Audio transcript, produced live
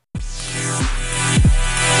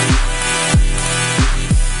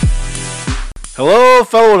Hello,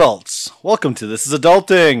 fellow adults. Welcome to This is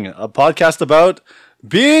Adulting, a podcast about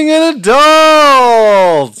being an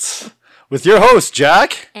adult with your host,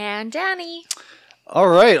 Jack. And Danny. All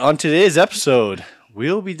right, on today's episode,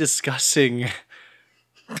 we'll be discussing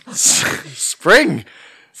spring.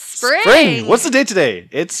 Spring. What's the date today?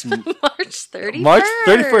 It's March 31st. March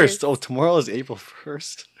 31st. Oh, tomorrow is April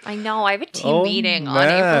 1st. I know. I have a team meeting on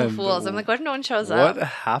April Fool's. I'm like, what if no one shows up? What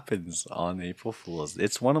happens on April Fool's?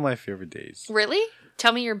 It's one of my favorite days. Really?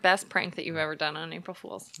 Tell me your best prank that you've ever done on April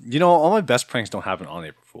Fool's. You know, all my best pranks don't happen on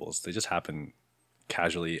April Fool's. They just happen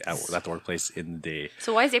casually at the workplace in the day.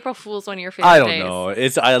 So why is April Fool's one of your favorite I don't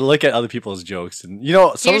days? know. I look at other people's jokes and, you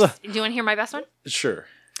know, some of the... Do you want to hear my best one? Sure.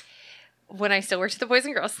 When I still worked at the Boys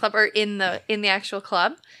and Girls Club, or in the actual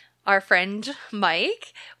club, our friend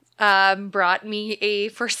Mike brought me a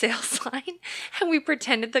for sale sign, and we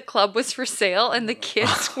pretended the club was for sale, and the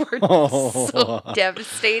kids were so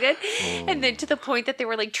devastated. And then to the point that they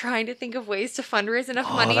were like trying to think of ways to fundraise enough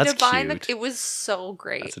money to buy them. It was so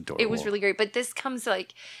great. That's adorable. It was really great. But this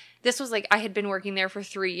was like I had been working there for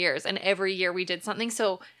 3 years, and every year we did something.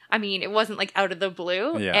 So I mean, it wasn't like out of the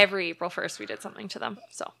blue. Yeah. Every April 1st we did something to them.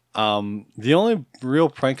 So the only real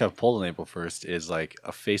prank I've pulled on April 1st is like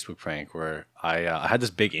a Facebook prank where I had this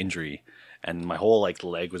big injury and my whole like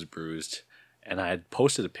leg was bruised, and I had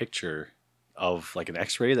posted a picture of like an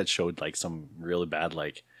X-ray that showed like some really bad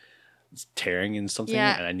like tearing in something,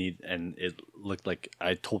 and it looked like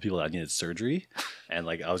I told people that I needed surgery and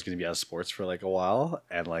like I was going to be out of sports for like a while,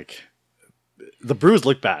 and like the bruise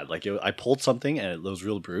looked bad. Like I pulled something and it was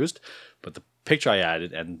real bruised, but the picture I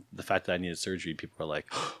added and the fact that I needed surgery, people were like,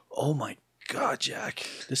 "Oh my God, Jack,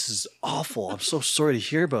 this is awful. I'm so sorry to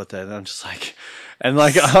hear about that." And I'm just like, and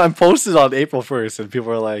like I'm posted on April 1st and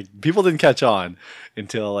people people didn't catch on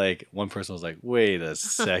until like one person was like, "Wait a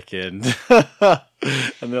second."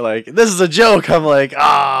 And they're like, "This is a joke." I'm like,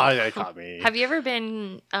 they caught me. Have you ever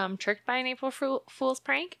been tricked by an April Fool's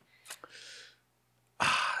prank?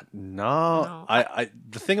 No. I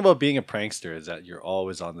the thing about being a prankster is that you're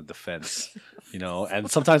always on the defense, you know, and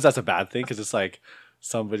sometimes that's a bad thing because it's like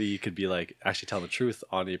somebody could be like actually telling the truth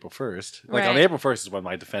on April 1st. Like on April 1st is when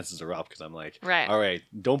my defenses are up because I'm like, all right,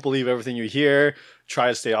 don't believe everything you hear. Try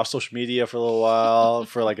to stay off social media for a little while,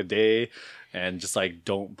 for like a day, and just like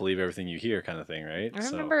don't believe everything you hear kind of thing, right? I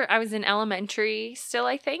remember I was in elementary still,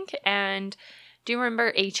 I think, and do you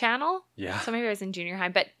remember A Channel? Yeah. So maybe I was in junior high.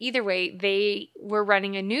 But either way, they were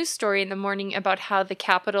running a news story in the morning about how the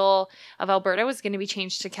capital of Alberta was going to be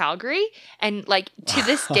changed to Calgary. And like to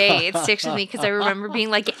this day, it sticks with me because I remember being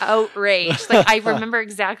like outraged. Like I remember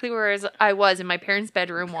exactly where I was in my parents'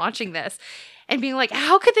 bedroom watching this and being like,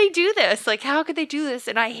 how could they do this? Like, how could they do this?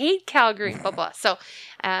 And I hate Calgary, blah, blah. So,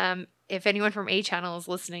 if anyone from A Channel is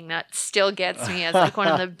listening, that still gets me as like one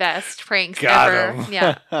of the best pranks ever.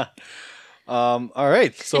 Yeah. All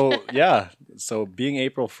right. So yeah. So being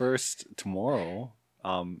April 1st tomorrow,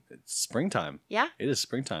 it's springtime. Yeah. It is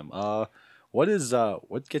springtime. What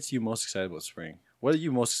gets you most excited about spring? What are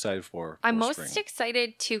you most excited for? I'm most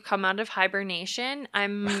excited to come out of hibernation.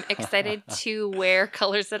 I'm excited to wear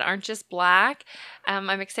colors that aren't just black. I'm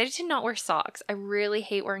excited to not wear socks. I really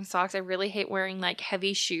hate wearing socks. I really hate wearing like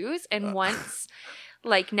heavy shoes. And once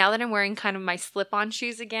like now that I'm wearing kind of my slip-on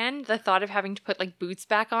shoes again, the thought of having to put like boots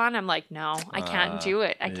back on, I'm like, no, I can't do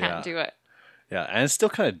it. I can't do it. Yeah, and it's still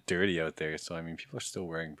kind of dirty out there. So I mean, people are still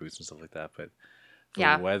wearing boots and stuff like that. But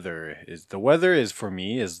the weather is for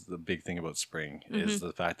me is the big thing about spring is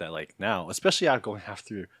the fact that like now, especially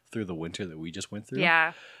through the winter that we just went through.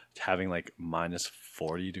 Yeah, having like minus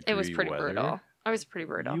 40 degree. It was pretty weather. brutal. I was pretty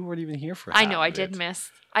brutal. You weren't even here for. I know. I did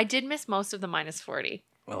miss most of the minus 40.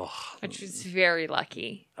 Oh, which was very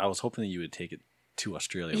lucky. I was hoping that you would take it to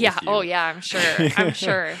Australia. Yeah. With you. Oh, yeah. I'm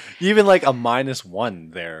sure. Even like a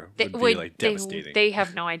 -1 there would be like devastating. They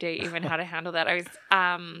have no idea even how to handle that.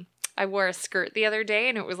 I wore a skirt the other day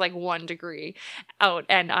and it was like 1 degree out,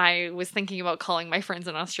 and I was thinking about calling my friends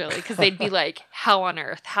in Australia because they'd be like, "How on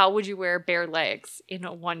earth? How would you wear bare legs in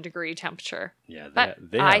a 1 degree temperature?" Yeah,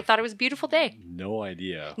 I thought it was a beautiful day. No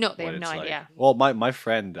idea. No, they have no idea. Well, my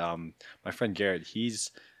friend Garrett, he's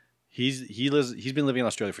been living in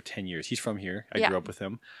Australia for 10 years. He's from here. I grew up with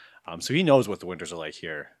him. So he knows what the winters are like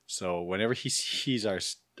here. So whenever he sees our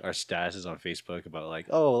statuses on Facebook about like,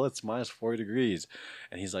 oh, it's minus 40 degrees,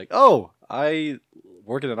 and he's like, oh, I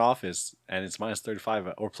work in an office and it's minus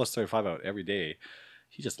 35 or plus 35 out every day,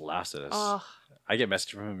 he just laughs at us. Oh. I get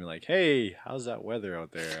messages from him like, hey, how's that weather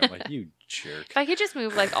out there? I'm like, you jerk. If I could just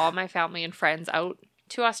move like all my family and friends out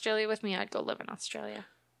to Australia with me, I'd go live in Australia.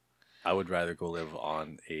 I would rather go live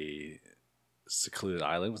on a secluded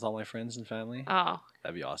island with all my friends and family. Oh.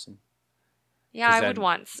 That'd be awesome. Yeah, 'Cause I would then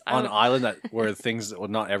once. on an island where things, well,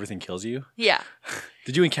 not everything kills you. Yeah.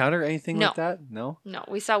 Did you encounter anything No. like that? No. No,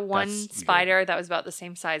 we saw one That's good. spider that was about the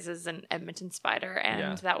same size as an Edmonton spider, and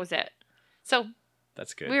Yeah. that was it. So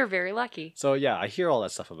That's good. we were very lucky. So yeah, I hear all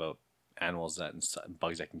that stuff about animals and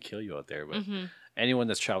bugs that can kill you out there, but Hmm. anyone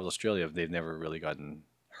that's traveled to Australia, they've never really gotten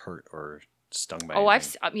hurt or stung by Oh,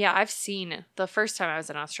 anything. I've seen the first time I was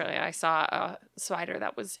in Australia, I saw a spider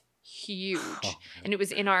that was huge, Oh, and it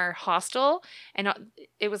was in our hostel, and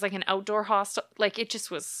it was like an outdoor hostel. Like it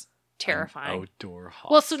just was terrifying. outdoor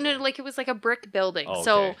hostel. Well, so no, like it was like a brick building. Oh,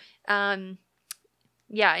 So, okay.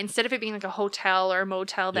 yeah, instead of it being like a hotel or a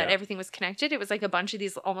motel that Yeah. everything was connected, it was like a bunch of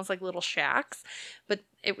these almost like little shacks, but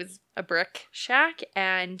it was a brick shack,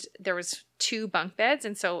 and there was 2 bunk beds,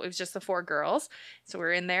 and so it was just the 4 girls. So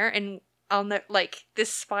we're in there, and on the like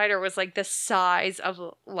this spider was like the size of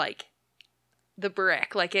like the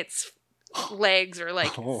brick, like its legs or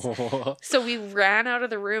like. So we ran out of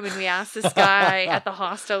the room and we asked this guy at the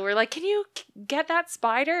hostel, we're like, can you get that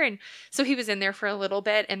spider? And so he was in there for a little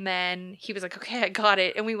bit, and then he was like, okay, I got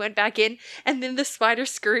it. And we went back in, and then the spider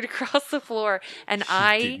scurried across the floor, and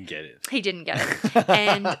Didn't get it. he didn't get it.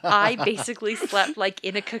 And I basically slept like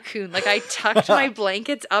in a cocoon. Like I tucked my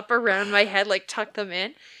blankets up around my head, like tucked them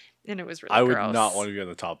in, and it was really I would gross. not want to be on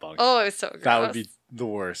the top bunk. Oh, it was so gross. That would be the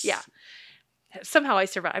worst. Yeah. Somehow I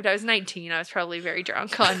survived. I was 19. I was probably very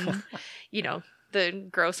drunk on, the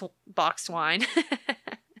gross boxed wine.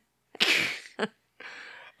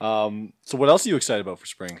 So what else are you excited about for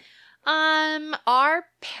spring? Our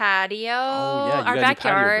patio, Oh, yeah, you our got a new patio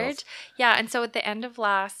backyard. built. Yeah, and so at the end of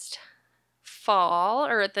last fall,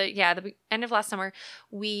 or at the end of last summer,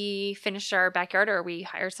 we finished our backyard, or we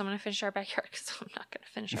hired someone to finish our backyard because I'm not going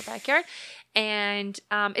to finish our backyard. And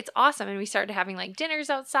it's awesome. And we started having like dinners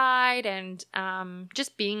outside, and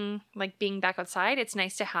just being back outside. It's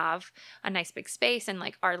nice to have a nice big space, and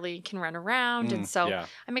like Arlie can run around. And so yeah.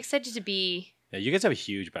 I'm excited to be. Yeah, you guys have a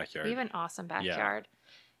huge backyard. We have an awesome backyard.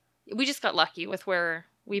 We just got lucky with where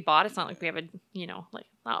we bought. It's not like we have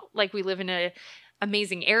not like we live in a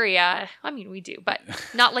amazing area. I mean, we do, but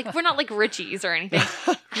not like we're not like Richies or anything.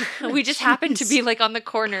 We just happen to be like on the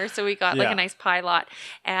corner, so we got like Yeah. a nice pie lot,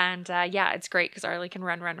 and it's great because Arlie can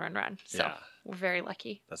run. So Yeah. we're very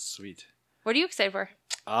lucky. That's sweet. What are you excited for?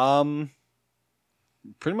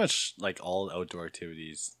 Pretty much like all outdoor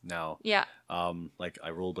activities now. Yeah. Like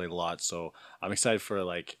I rollerblade a lot, so I'm excited for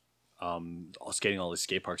like skating all the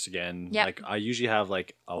skate parks again. Yep. Like I usually have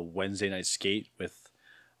like a Wednesday night skate with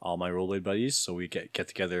all my rollerblade buddies, so we get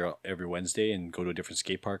together every Wednesday and go to a different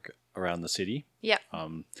skate park around the city. Yeah.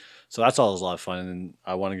 So that's always a lot of fun, and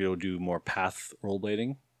I want to go do more path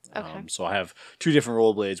rollerblading. Okay. So I have 2 different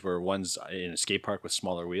rollerblades, where one's in a skate park with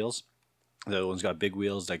smaller wheels. The other one's got big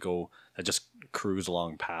wheels that just cruise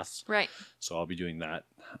along paths. Right. So I'll be doing that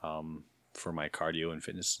for my cardio and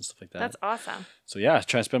fitness and stuff like that. That's awesome. So yeah,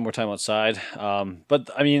 try to spend more time outside. But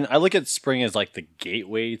I mean, I look at spring as like the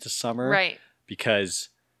gateway to summer. Right. Because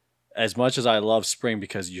as much as I love spring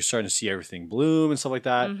because you're starting to see everything bloom and stuff like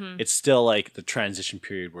that, Mhm. it's still like the transition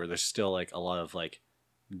period where there's still like a lot of like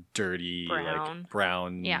dirty, Brown. like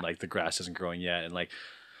brown, Yeah. like the grass isn't growing yet. And like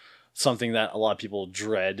something that a lot of people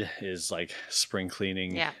dread is like spring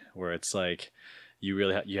cleaning, Yeah. where it's like you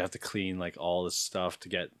really you have to clean like all this stuff to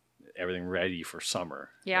get everything ready for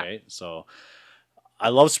summer. Yeah. Right. So I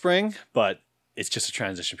love spring, but it's just a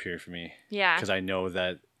transition period for me Yeah. because I know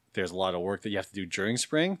that there's a lot of work that you have to do during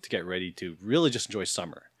spring to get ready to really just enjoy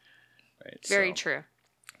summer. Right. Very So, true.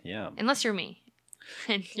 Yeah. Unless you're me,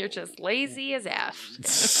 and you're just lazy as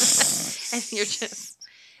F, and you're just.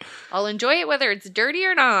 I'll enjoy it whether it's dirty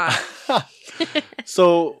or not.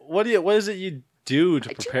 So what is it you do to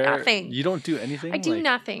I do prepare? nothing. You don't do anything? I do Like,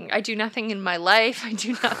 nothing. I do nothing in my life. I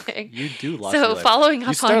do nothing. You do lots So of life. following You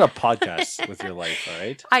up start on, a podcast with your life, all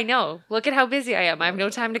right? I know. Look at how busy I am. I have no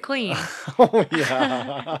time to clean. Oh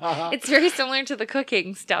yeah. It's very similar to the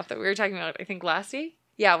cooking stuff that we were talking about, I think, last week.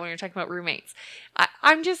 Yeah, when we were talking about roommates.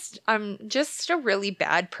 I'm just a really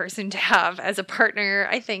bad person to have as a partner,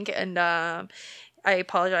 I think, and I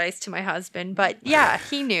apologize to my husband, but yeah,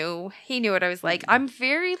 he knew what I was like. I'm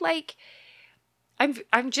very like,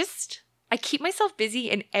 I keep myself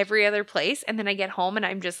busy in every other place, and then I get home and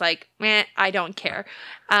I'm just like, I don't care.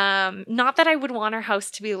 Not that I would want our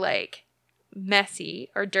house to be like messy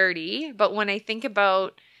or dirty, but when I think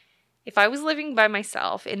about if I was living by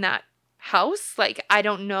myself in that house, like I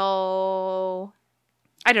don't know.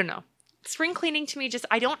 Spring cleaning to me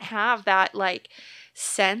I don't have that like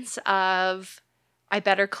sense of I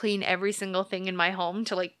better clean every single thing in my home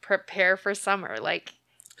to like prepare for summer. Like,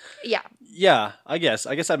 yeah. Yeah, I guess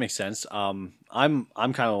that makes sense. I'm kind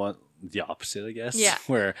of the opposite, I guess. Yeah.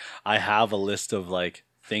 Where I have a list of like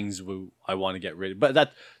things I want to get rid of,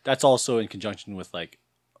 but that's also in conjunction with like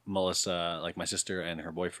Melissa, like my sister and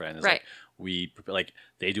her boyfriend. Is Right. like like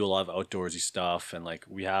they do a lot of outdoorsy stuff, and like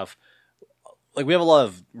we have a lot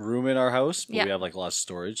of room in our house, but Yeah. we have like a lot of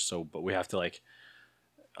storage. So, but we have to like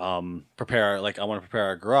prepare, like I want to prepare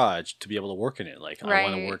our garage to be able to work in it. Like I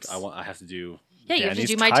want to work. Right. I have to do. Yeah, you have to Danny's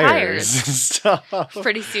do my tires. and stuff.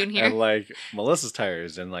 Pretty soon here. And like Melissa's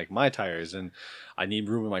tires and like my tires, and I need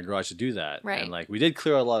room in my garage to do that. Right. And like we did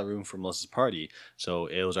clear out a lot of room for Melissa's party, so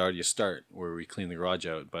it was already a start where we cleaned the garage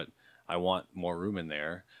out. But I want more room in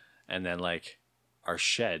there, and then like our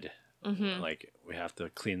shed, like we have to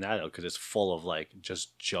clean that out because it's full of like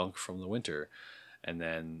just junk from the winter, and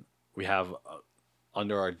then we have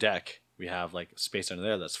under our deck we have like space under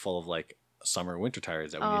there that's full of like summer winter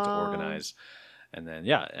tires that we need to organize. And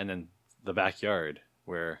then the backyard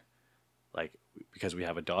where like because we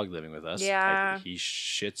have a dog living with us, Yeah. like, he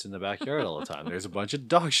shits in the backyard all the time. There's a bunch of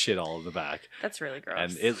dog shit all in the back. That's really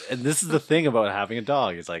gross. And this is the thing about having a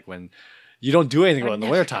dog. It's like when you don't do anything about it in the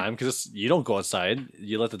wintertime because you don't go outside.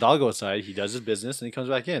 You let the dog go outside. He does his business and he comes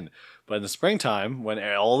back in. But in the springtime, when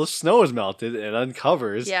all the snow is melted, it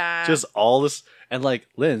uncovers just all this. And like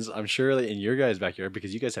Lynn's, I'm sure in your guys' backyard,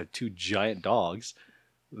 because you guys have 2 giant dogs,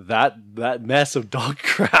 that mess of dog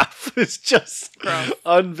crap is just Gross.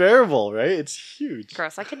 unbearable, right? It's huge.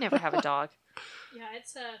 Gross. I could never have a dog. Yeah,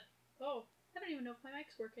 it's oh, I don't even know if my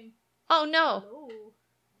mic's working. Oh no. Oh.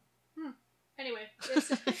 Anyway, it's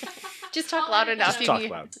Just talk I'll loud edit enough. that Just talk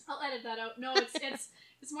loud. I'll edit that out. No,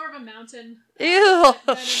 it's more of a mountain. Ew.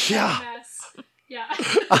 Than a Yeah. mess. Yeah.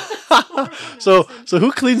 It's more of a So mountain.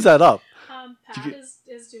 who cleans that up? Pat you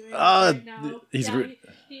is doing it right now. he's yeah, re-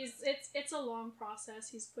 it's a long process.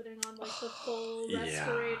 He's putting on like the full Yeah.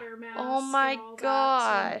 respirator mask. Oh my and all that,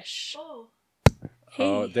 gosh. so- Oh.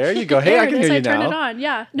 Oh, there you go. Hey, There I it can is. hear you I turned now. it on.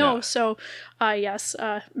 Yeah. No. Yeah. So, yes.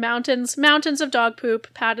 Mountains of dog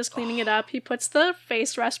poop. Pat is cleaning it up. He puts the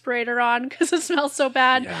face respirator on because it smells so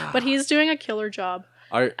bad. Yeah. But he's doing a killer job.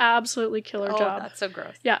 Absolutely killer Oh, job. that's so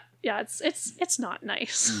gross. Yeah. Yeah. It's not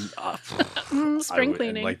nice. I Spring would-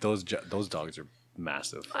 cleaning. Like those dogs are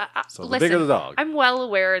massive. So the Listen, bigger the dog. I'm well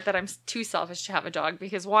aware that I'm too selfish to have a dog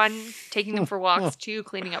because 1, taking them for walks, 2,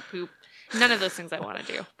 cleaning up poop. None of those things I want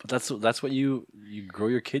to do. But that's what you grow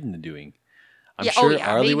your kid into doing. I'm Yeah, sure oh, yeah,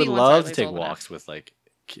 Arlie maybe would once love to Arlie's take old walks with like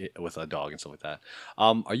with a dog and stuff like that.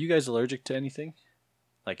 Are you guys allergic to anything?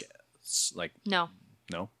 Like No.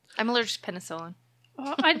 no? I'm allergic to penicillin.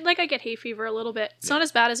 I get hay fever a little bit. It's not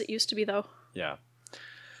as bad as it used to be though. Yeah.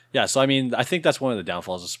 Yeah, so I mean, I think that's one of the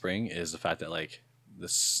downfalls of spring is the fact that like the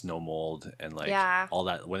snow mold and like all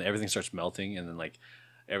that when everything starts melting and then like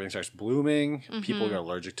everything starts blooming, people are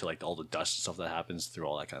allergic to like all the dust and stuff that happens through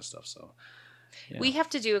all that kind of stuff. So yeah. We have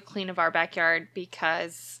to do a clean of our backyard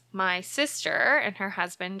because my sister and her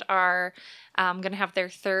husband are going to have their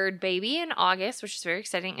 3rd baby in August, which is very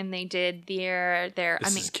exciting. And they did their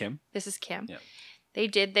This is Kim. This is Kim. Yeah. They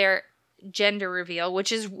did their gender reveal,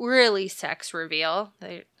 which is really sex reveal.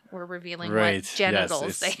 They were revealing what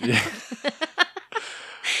genitals they have.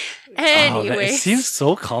 Anyway, it seems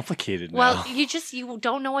so complicated now. well, you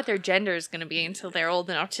don't know what their gender is going to be until they're old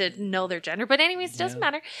enough to know their gender. But anyways, it doesn't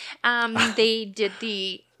matter. They did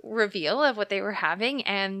the reveal of what they were having,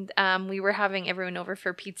 and we were having everyone over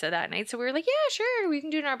for pizza that night. So we were like, yeah, sure, we can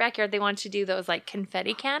do it in our backyard. They wanted to do those like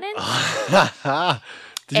confetti cannons.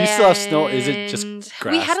 Did you still have snow? Is it just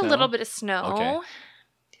grass we had a now? little bit of snow. Okay.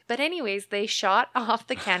 But anyways, they shot off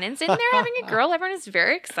the cannons and they're having a girl. Everyone is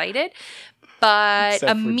very excited. But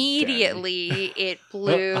Except for immediately it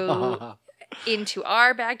blew into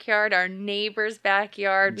our backyard, our neighbor's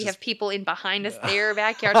backyard. We have people in behind us, their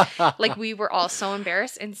backyard. Like we were all so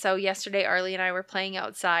embarrassed. And so yesterday, Arlie and I were playing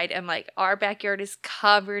outside and like our backyard is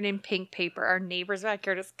covered in pink paper. Our neighbor's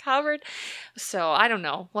backyard is covered. So I don't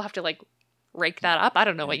know. We'll have to like rake that up. I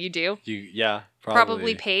don't know what you do.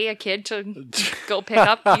 Probably Pay a kid to go pick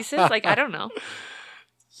up pieces. Like, I don't know.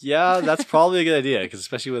 Yeah, that's probably a good idea because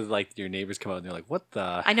especially with like your neighbors come out and they're like, "What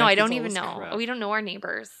the?" I know. heck I is don't all even this know. crap?" We don't know our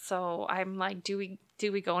neighbors, so I'm like, do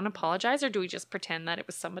we go and apologize or do we just pretend that it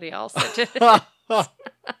was somebody else? That did it?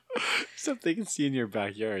 Except they can see in your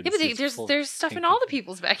backyard. Yeah, but there's stuff in all the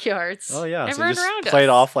people's backyards. Oh yeah, so everyone just around play us. it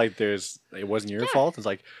off like it wasn't your fault. It's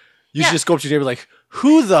like you Yeah. should just go up to your neighbor like,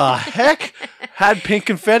 "Who the heck had pink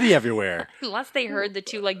confetti everywhere?" Unless they heard the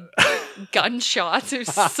 2 like gunshots, it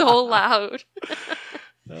was so loud.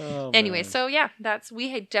 Oh, Anyway, man. so yeah,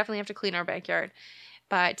 we definitely have to clean our backyard.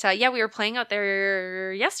 But yeah, we were playing out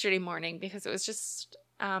there yesterday morning because it was just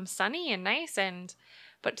sunny and nice, and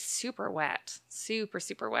but super wet, super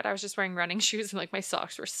super wet. I was just wearing running shoes and like my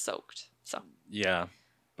socks were soaked. So Yeah,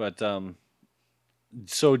 but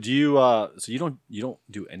so do you? So you don't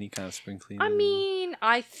do any kind of spring cleaning? I mean,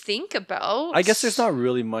 I think about. I guess there's not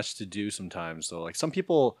really much to do sometimes though. Like some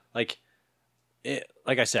people like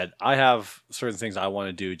I said, I have certain things I want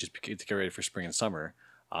to do just to get ready for spring and summer.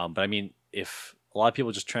 But I mean, if a lot of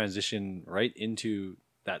people just transition right into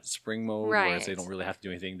that spring mode, whereas they Right. don't really have to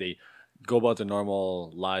do anything, they go about their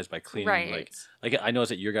normal lives by cleaning. Right. Like I noticed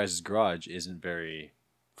that your guys' garage isn't very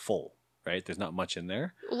full, right? There's not much in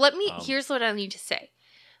there. Let me. Um, Here's what I need to say.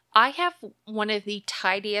 I have one of the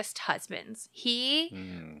tidiest husbands. He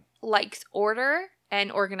mm, likes order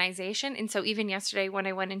and organization, and so even yesterday when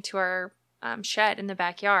I went into our shed in the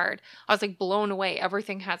backyard, I was like blown away.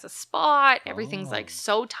 Everything has a spot. Everything's like Oh.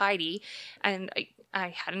 so tidy, and I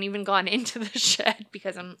hadn't even gone into the shed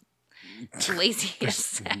because I'm lazy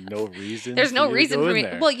as There's no reason. There's no you to reason go for in me.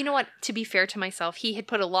 there. Well, you know what? To be fair to myself, he had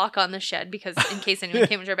put a lock on the shed because in case anyone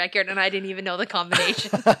came into our backyard, and I didn't even know the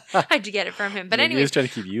combination. I had to get it from him. But Maybe anyway, he's trying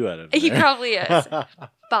to keep you out of he there. probably is.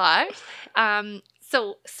 But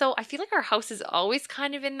so I feel like our house is always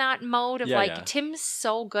kind of in that mode of Yeah, like yeah. Tim's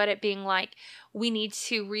so good at being like, we need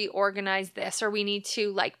to reorganize this or we need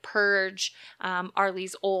to like purge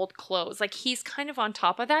Arlie's old clothes. Like he's kind of on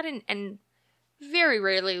top of that and very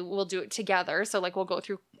rarely we'll do it together. So like we'll go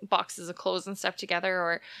through boxes of clothes and stuff together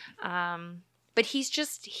or but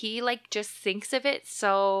he like just thinks of it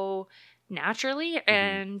so naturally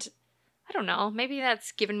and I don't know. Maybe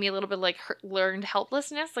that's given me a little bit like learned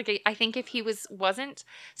helplessness. Like I think if he wasn't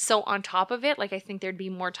so on top of it, like I think there'd be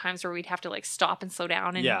more times where we'd have to like stop and slow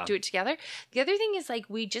down and Yeah. do it together. The other thing is like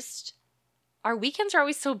our weekends are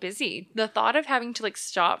always so busy. The thought of having to like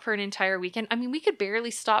stop for an entire weekend. I mean, we could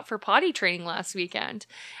barely stop for potty training last weekend.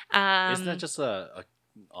 Isn't that just a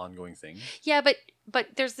ongoing thing? Yeah, but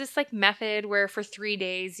there's this like method where for 3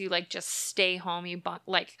 days you like just stay home, you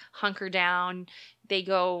like hunker down. They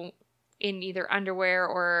go in either underwear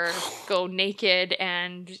or go naked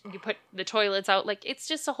and you put the toilets out. Like it's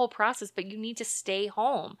just a whole process, but you need to stay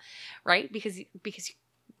home, right? Because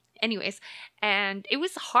anyways, and it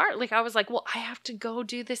was hard. Like I was like, well, I have to go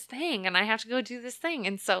do this thing and I have to go do this thing.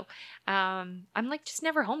 And so I'm like just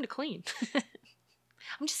never home to clean.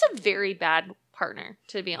 I'm just a very bad partner,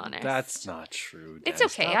 to be honest. That's not true. It's Dan.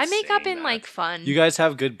 okay. Stop I make up saying in that. like fun. You guys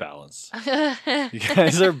have good balance. You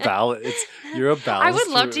guys are balanced. You're a balanced. I would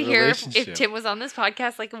love to hear if relationship. Tim was on this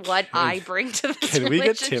podcast, like what I bring to this Can we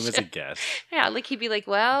get Tim as a relationship. guest? Yeah, like he'd be like,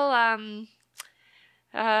 well,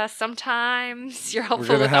 sometimes you're We're helpful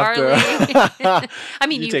gonna with have Arlie. to. I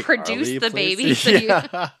mean, you take produced Arlie, the please. baby, so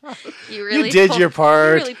Yeah. you really you did pulled, your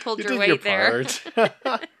part. You really pulled You your did weight there.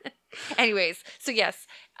 part. Anyways, so yes,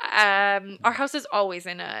 our house is always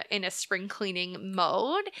in a spring cleaning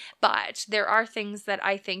mode, but there are things that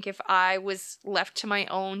I think if I was left to my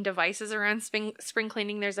own devices around spring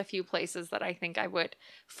cleaning, there's a few places that I think I would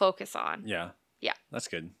focus on. Yeah. Yeah. That's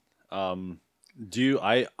good.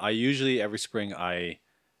 I usually every spring I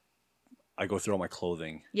go through all my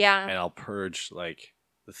clothing Yeah. and I'll purge like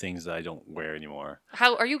the things that I don't wear anymore.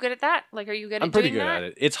 How are you good at that? Like, are you good I'm at pretty doing good that? at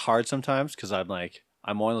it. It's hard sometimes because I'm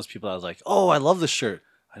one of those people that was like, oh, I love this shirt.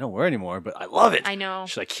 I don't wear it anymore, but I love it. I know.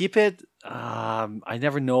 Should I keep it? I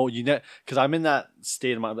never know. Because I'm in that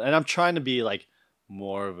state of mind, and I'm trying to be like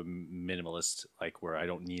more of a minimalist, like where I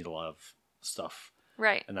don't need a lot of stuff,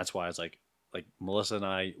 Right. and that's why I was like Melissa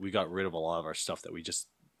and we got rid of a lot of our stuff that we just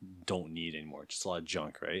don't need anymore. Just a lot of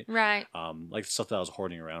junk, right? Right. Like the stuff that I was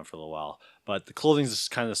hoarding around for a little while. But the clothing is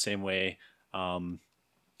kind of the same way.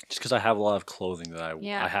 Just because I have a lot of clothing that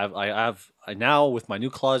Yeah. I now with my new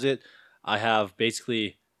closet, I have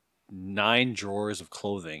basically 9 drawers of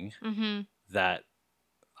clothing Mm-hmm. that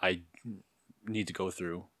I need to go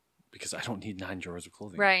through because I don't need 9 drawers of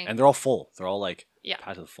clothing. Right. And they're all full. They're all like Yeah.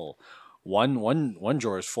 packed to the full. One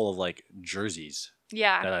drawer is full of like jerseys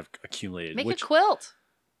Yeah. that I've accumulated. Make which a quilt.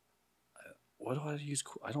 what do I use?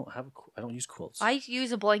 I don't use quilts. I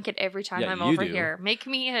use a blanket every time Yeah, I'm you over do. here. Make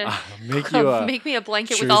me a Make you a make me a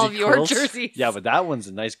blanket with all of jersey your quilt. jerseys. Yeah, but that one's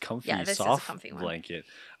a nice, comfy, Yeah, this is a soft comfy one. blanket.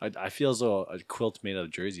 I feel as though a quilt made out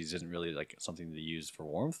of jerseys isn't really like something to use for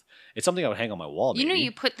warmth. It's something I would hang on my wall. You know, maybe.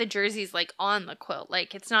 you put the jerseys like on the quilt.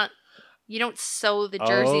 Like it's not. You don't sew the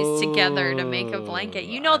jerseys together to make a blanket.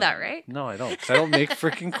 You know that, right? No, I don't. 'Cause I don't make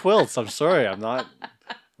freaking quilts. I'm sorry. I'm not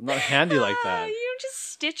handy like that. You don't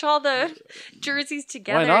just stitch all the jerseys Why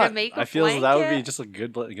together not? to make a I feel blanket. that would be just a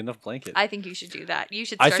good enough blanket. I think you should do that. You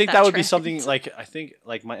should. I Start think that would be trend. something like I think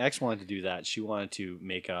like my ex wanted to do that. She wanted to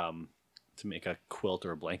make a quilt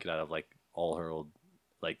or a blanket out of like all her old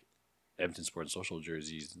like Edmonton Sport and Social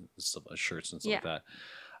jerseys and stuff, shirts and stuff Yeah. like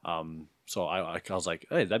that. So I was like,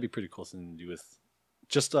 hey, that'd be pretty cool thing to do with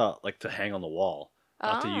just like to hang on the wall,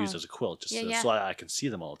 not to use Oh. as a quilt, just Yeah, so, yeah. so I can see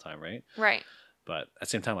them all the time, right? Right. But at the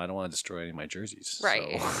same time, I don't want to destroy any of my jerseys.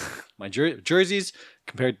 Right. So my jerseys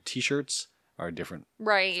compared to T-shirts are a different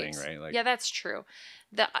Right. thing, right? Like, Yeah, that's true.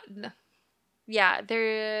 The yeah,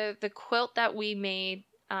 the quilt that we made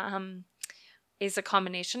is a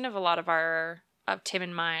combination of a lot of Tim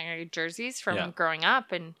and my jerseys from Yeah. growing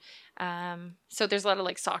up, and so there's a lot of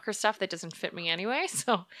like soccer stuff that doesn't fit me anyway.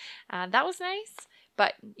 So that was nice.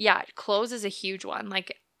 But yeah, clothes is a huge one.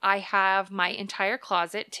 Like I have my entire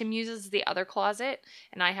closet. Tim uses the other closet,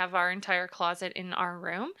 and I have our entire closet in our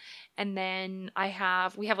room. And then we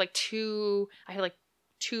have like two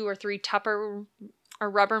or three Tupper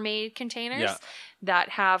or Rubbermaid containers Yeah. that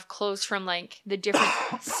have clothes from like the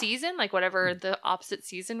different season, like whatever the opposite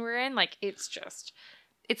season we're in. Like it's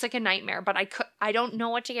like a nightmare. But I don't know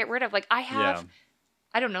what to get rid of. Like I have yeah,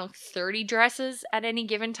 I don't know 30 dresses at any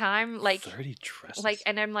given time. Like 30 dresses. like,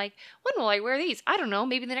 and I'm like, when will I wear these? I don't know.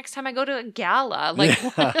 Maybe the next time I go to a gala. Like,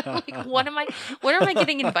 Yeah. like what am I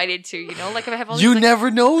getting invited to? You know, like if I have all these, You like, never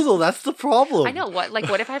know though. That's the problem. I know what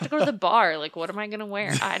if I have to go to the bar? Like, what am I gonna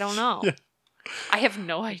wear? I don't know. Yeah. I have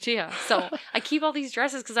no idea. So I keep all these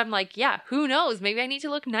dresses because I'm like, yeah, who knows? Maybe I need to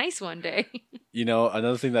look nice one day. You know,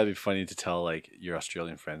 another thing that'd be funny to tell like your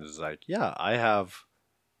Australian friends is like, yeah, I have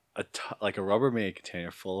like a Rubbermaid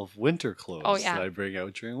container full of winter clothes Oh, yeah. that I bring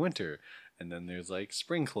out during winter. And then there's like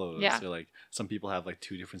spring clothes. Yeah. Or like some people have like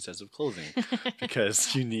 2 different sets of clothing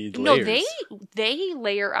because you need No, layers. they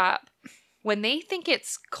layer up. When they think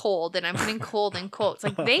it's cold, and I'm putting cold in quotes,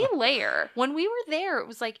 like they layer. When we were there, it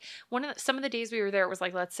was like some of the days we were there, it was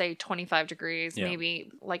like, let's say 25 degrees, Yeah. maybe.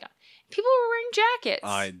 Like people were wearing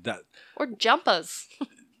jackets or jumpas,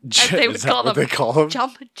 as they would is that call what them. they call them?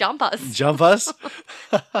 Jumpas, Jump us?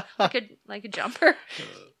 like a jumper.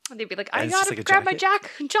 And they'd be like, I And it's just gotta like a grab my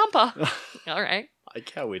jacket? jumper. All right. I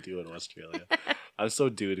can't wait to go to Australia. I'm so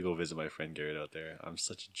due to go visit my friend Garrett out there. I'm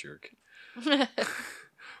such a jerk.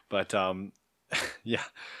 But yeah.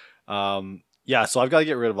 Yeah, so I've got to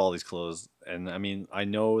get rid of all these clothes. And I mean, I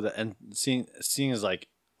know that, and seeing as like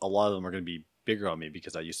a lot of them are going to be bigger on me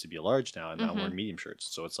because I used to be a large now and now I'm wearing medium shirts.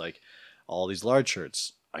 So it's like all these large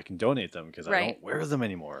shirts, I can donate them because I Right. don't wear them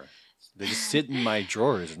anymore. They just sit in my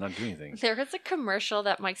drawers and not do anything. There was a commercial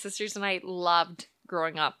that my sisters and I loved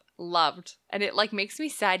growing up. And it like makes me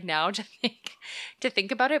sad now to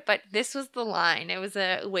think about it, but this was the line. It was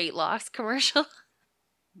a weight loss commercial.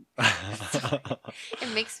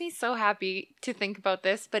 It makes me so happy to think about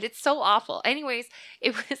this, but it's so awful. Anyways,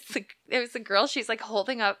 it was a girl. She's like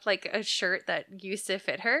holding up like a shirt that used to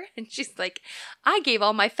fit her, and she's like, "I gave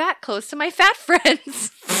all my fat clothes to my fat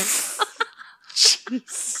friends."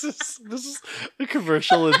 Jesus, this is a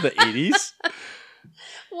commercial in the 80s.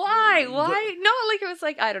 Why? No, like it was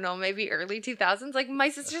like, I don't know, maybe early 2000s. Like my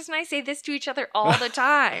sisters and I say this to each other all the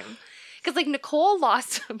time. Because like Nicole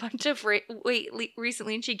lost a bunch of weight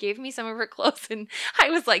recently, and she gave me some of her clothes, and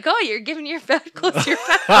I was like, "Oh, you're giving your fat clothes to your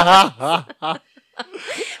fat." But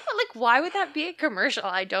like, why would that be a commercial?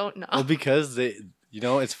 I don't know. Well, because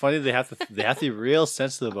it's funny they have to be real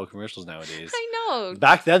sensitive about commercials nowadays. I know.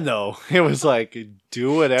 Back then, though, it was like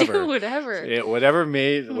do whatever, Do whatever. whatever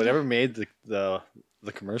made the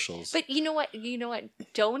commercials. But you know what?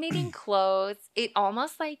 Donating clothes, it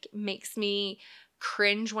almost like makes me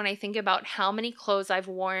cringe when I think about how many clothes I've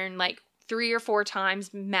worn like 3 or 4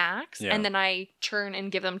 times max, Yeah. and then I turn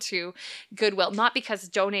and give them to Goodwill. Not because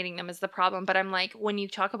donating them is the problem, but I'm like, when you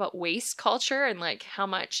talk about waste culture and like how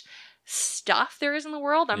much stuff there is in the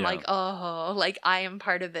world, I'm Yeah. like, oh, like I am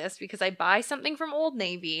part of this because I buy something from Old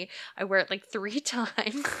Navy, I wear it like 3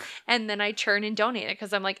 times, and then I turn and donate it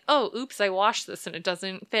because I'm like, oh, oops, I washed this and it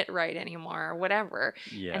doesn't fit right anymore or whatever.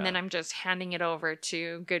 Yeah. And then I'm just handing it over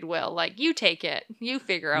to Goodwill, like, you take it, you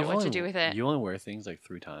figure out what to do with it. You only wear things like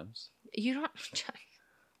 3 times. You don't,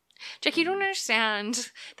 Jack, you don't understand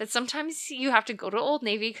that sometimes you have to go to Old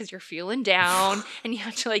Navy because you're feeling down and you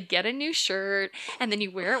have to like get a new shirt, and then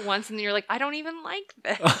you wear it once and then you're like, I don't even like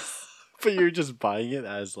this. But you're just buying it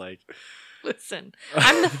as like Listen,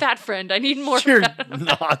 I'm the fat friend. I need more you're fat.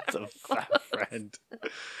 not the fat friend.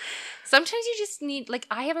 Sometimes you just need, like,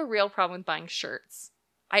 I have a real problem with buying shirts.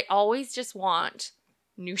 I always just want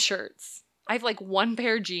new shirts. I have like 1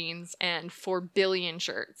 pair of jeans and 4 billion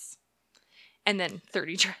shirts. And then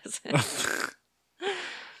 30 dresses.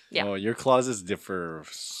 Yeah. Oh, your closets differ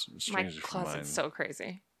My strangely from mine. closet's so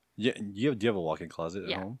crazy. Yeah, do you have a walk-in closet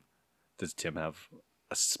Yeah. at home? Does Tim have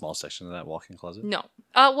a small section of that walk-in closet? No.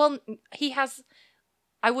 Well, he has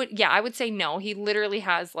I would say no. He literally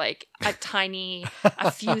has like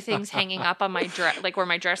a few things hanging up on my dress, like where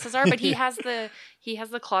my dresses are. But he has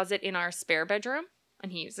the closet in our spare bedroom,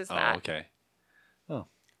 and he uses that. Oh, okay. Oh,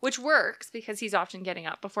 Which works because he's often getting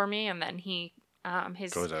up before me, and then he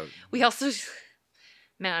goes out. we also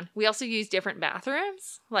use different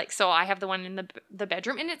bathrooms. Like, so I have the one in the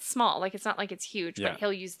bedroom, and it's small. Like, it's not like it's huge, Yeah. but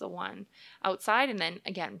he'll use the one outside, and then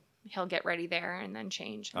again he'll get ready there and then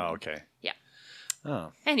change. Oh, okay. Yeah.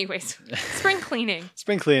 Oh. Anyways, spring cleaning.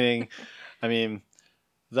 Spring cleaning. I mean,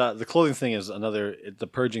 the clothing thing is the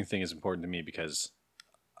purging thing is important to me because,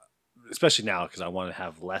 especially now, because I want to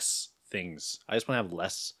have less things. I just want to have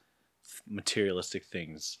less materialistic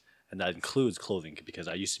things, and that includes clothing because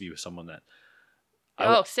I used to be with someone that.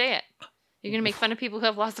 Say it. You're gonna make fun of people who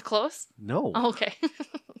have lots of clothes? No. Oh, okay.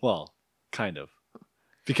 Well, kind of,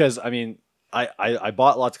 because I mean, I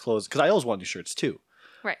bought lots of clothes because I always want new shirts too.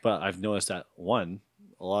 Right. But I've noticed that a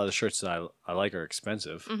lot of the shirts that I like are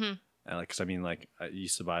expensive. Mm-hmm. And like, cause I mean, like I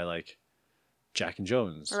used to buy like Jack and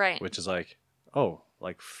Jones, Right. which is like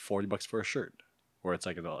 $40 for a shirt, where it's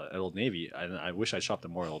like at Old Navy. I wish I shopped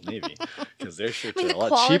at more at Old Navy because their shirts I mean, are a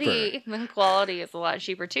lot cheaper. the quality is a lot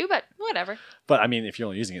cheaper too, but whatever. But I mean, if you're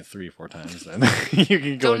only using it 3 or 4 times, then you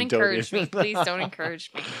can go Don't and encourage me. donate. Please don't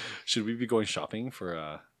encourage me. Should we be going shopping for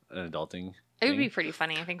an adulting? It would thing? be pretty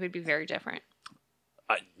funny. I think we'd be very different.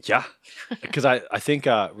 Yeah, because I think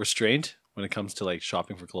restraint when it comes to like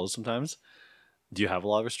shopping for clothes sometimes. Do you have a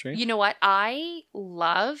lot of restraint? You know what? I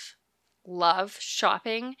love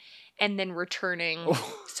shopping and then returning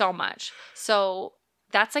so much. So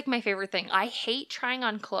that's like my favorite thing. I hate trying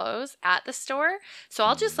on clothes at the store. So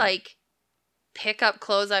I'll just like pick up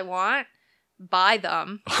clothes I want, buy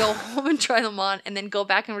them, go home and try them on, and then go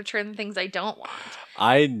back and return the things I don't want.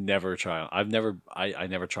 I never try on. I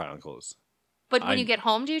never try on clothes. But when you get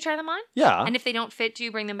home, do you try them on? Yeah. And if they don't fit, do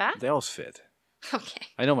you bring them back? They always fit. Okay.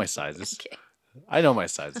 I know my sizes. Okay. I know my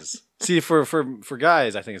sizes. See, for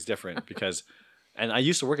guys, I think it's different because, and I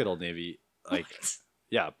used to work at Old Navy, like,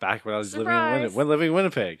 yeah, back when I was living in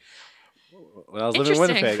Winnipeg. When I was living in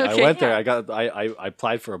Winnipeg, Okay, I went there. I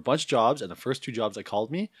applied for a bunch of jobs, and the first 2 jobs that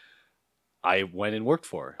called me, I went and worked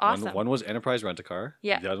for. Awesome. One was Enterprise Rent-A-Car.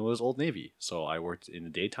 Yeah. The other was Old Navy. So I worked in the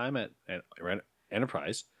daytime at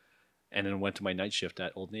Enterprise, and then went to my night shift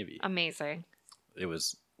at Old Navy. Amazing. It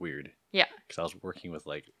was weird. Yeah. Because I was working with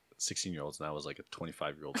like 16-year-olds and I was like a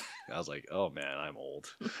 25-year-old. I was like, oh man, I'm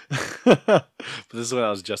old. But this is when I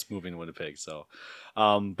was just moving to Winnipeg. So,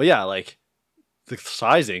 but yeah, like the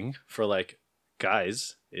sizing for like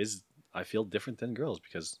guys is, I feel different than girls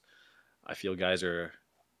because I feel guys are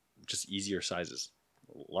just easier sizes.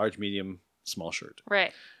 Large, medium, small shirt.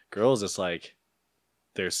 Right. Girls, it's like,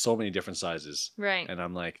 there's so many different sizes. Right. And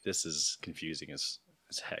I'm like, this is confusing as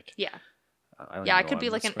heck. Yeah. I Yeah, I could be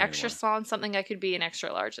like an extra small in something. I could be an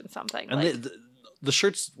extra large in something. And like, the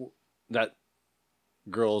shirts that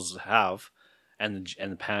girls have, and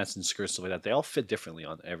the pants and skirts stuff like that, they all fit differently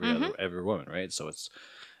on every woman, right? So it's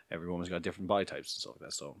every woman's got different body types and stuff like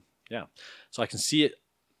that. So yeah, so I can see it.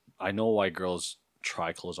 I know why girls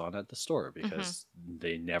try clothes on at the store because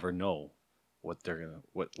they never know what's gonna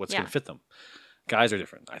fit them. Guys are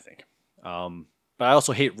different, I think. But I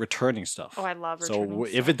also hate returning stuff. Oh, I love returning So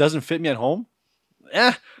stuff. if it doesn't fit me at home,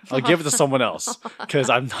 I'll give it to someone else because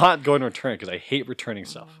I'm not going to return it because I hate returning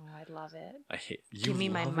stuff. Oh, I love it. I hate. Give me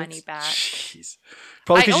my money back. Jeez.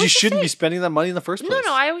 Probably I because you always shouldn't say- be spending that money in the first place.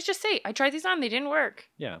 No, I always just say, I tried these on, they didn't work.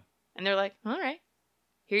 Yeah, And they're like, all right,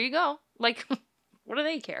 here you go. Like, what do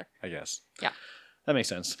they care? I guess. Yeah. That makes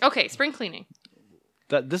sense. Okay, spring cleaning.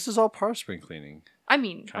 This is all part of spring cleaning. I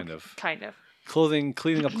mean, Kind okay, of. Kind of. Cleaning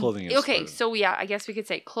up clothing. Is Okay, part of- so yeah, I guess we could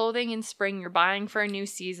say clothing in spring. You're buying for a new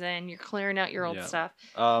season. You're clearing out your old Yeah. stuff.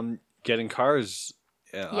 Getting cars.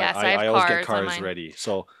 Yes, I have I always cars get on cars mine. ready.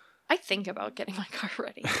 So, I think about getting my car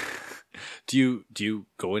ready. do you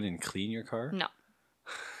go in and clean your car? No.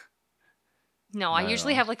 No, I Not at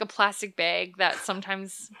usually all. have like a plastic bag that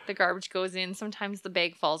sometimes the garbage goes in, sometimes the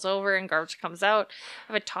bag falls over and garbage comes out.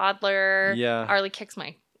 I have a toddler. Yeah. Arlie kicks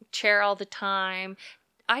my chair all the time.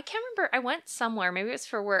 I can't remember. I went somewhere, maybe it was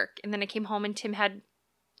for work, and then I came home and Tim had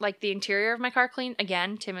like the interior of my car cleaned.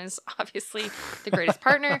 Again, Tim is obviously the greatest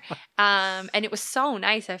partner. And it was so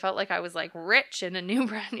nice. I felt like I was like rich in a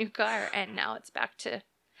brand new car, and now it's back to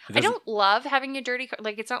I don't love having a dirty car.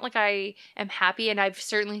 Like, it's not like I am happy, and I've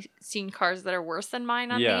certainly seen cars that are worse than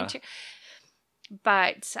mine on the interior.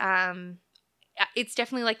 But it's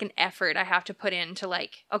definitely like an effort I have to put into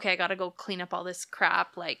like, okay, I got to go clean up all this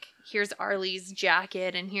crap. Like, here's Arlie's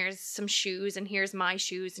jacket, and here's some shoes, and here's my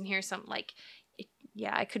shoes, and here's some like,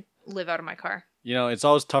 yeah, I could live out of my car. It's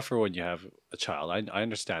always tougher when you have a child. I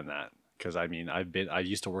understand that because I mean I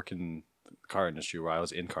used to work in the car industry where I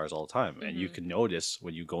was in cars all the time, and you Mhm. can notice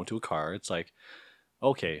when you go into a car, it's like,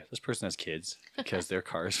 okay, this person has kids because their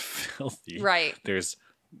car is filthy. Right. There's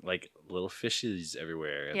like little fishes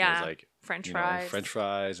everywhere, and Yeah. there's like French fries. French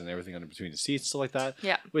fries and everything under between the seats, stuff like that.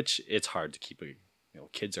 Yeah. Which it's hard to keep.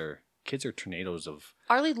 Kids are tornadoes of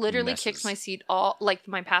Arlie literally kicks messes. my seat like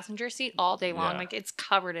my passenger seat all day long. Yeah. Like it's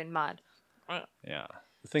covered in mud. Yeah.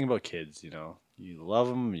 The thing about kids, you love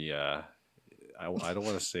them. Yeah. I don't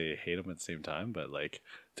want to say hate them at the same time, but like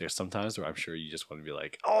there's sometimes where I'm sure you just want to be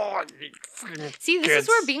like, oh, you freaking See, this kids. is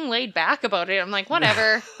where being laid back about it. I'm like,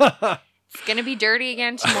 whatever. It's gonna be dirty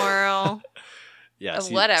again tomorrow. Yeah,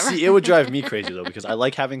 Whatever. See, it would drive me crazy though because I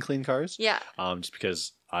like having clean cars. Yeah. Just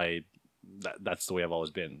because that's the way I've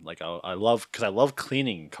always been. Like I love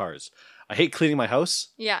cleaning cars. I hate cleaning my house.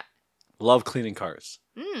 Yeah. Love cleaning cars.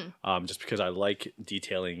 Mm. Just because I like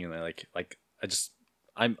detailing and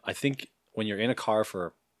I think when you're in a car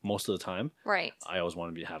for most of the time, Right. I always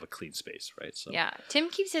want to have a clean space, right? So Yeah. Tim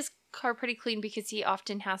keeps his car pretty clean because he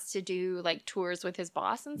often has to do like tours with his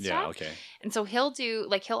boss and stuff. yeah, okay, And so he'll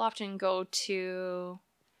often go to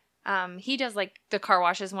he does like the car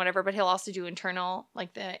washes and whatever, but he'll also do internal,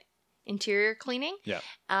 like the interior cleaning. yeah.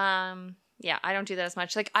 Yeah, I don't do that as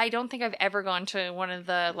much. Like I don't think I've ever gone to one of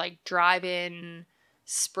the like drive-in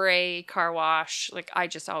spray car wash. Like I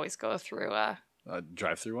just always go through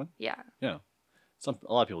Drive-through one. yeah. A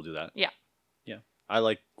lot of people do that. Yeah. Yeah. I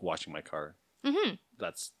like washing my car. Mhm.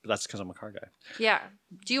 That's because I'm a car guy. Yeah.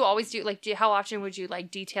 Do you always do like how often would you like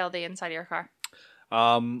detail the inside of your car?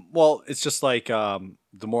 Well, it's just like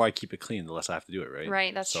the more I keep it clean, the less I have to do it, right?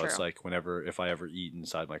 Right, that's so it's true. like if I ever eat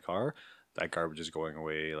inside my car, that garbage is going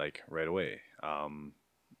away like right away.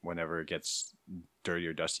 Whenever it gets dirty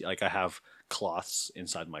or dusty, like I have cloths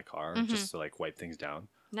inside my car Mhm. just to like wipe things down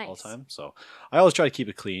Nice. all the time. So I always try to keep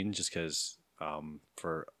it clean, just because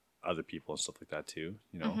for other people and stuff like that too.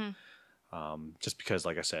 Mhm. Just because,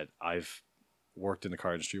 like I said, I've worked in the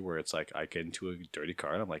car industry where it's like I get into a dirty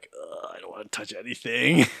car and I'm like, I don't want to touch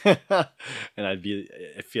anything, and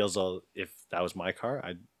it feels all if that was my car,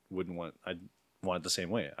 I'd want it the same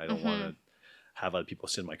way. I don't want to have other people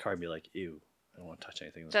sit in my car and be like, ew, I don't want to touch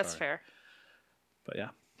anything in this That's car. fair. But yeah.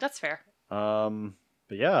 That's fair.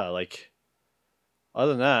 But yeah, like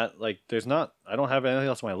other than that, like I don't have anything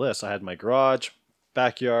else on my list. I had my garage,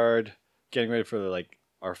 backyard, getting ready for like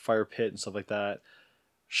our fire pit and stuff like that,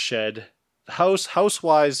 shed. The house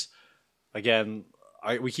wise, again,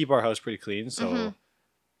 we keep our house pretty clean, so Mhm.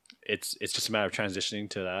 it's just a matter of transitioning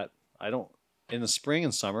to that. In the spring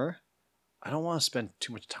and summer, I don't want to spend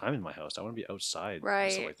too much time in my house. I want to be outside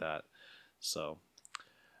and stuff Right. like that. So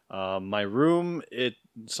my room,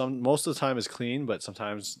 most of the time is clean, but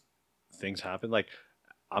sometimes things happen. Like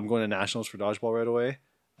I'm going to nationals for dodgeball right away.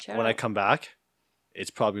 Shout When I out. come back, it's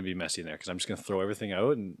probably gonna be messy in there because I'm just gonna throw everything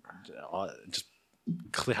out and just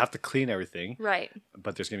have to clean everything. Right.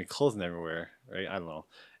 But there's gonna be clothing everywhere, right? I don't know.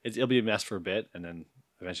 It'll be a mess for a bit, and then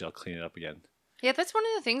eventually I'll clean it up again. Yeah, that's one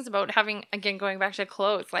of the things about having, again, going back to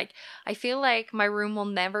clothes. Like, I feel like my room will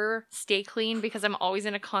never stay clean because I'm always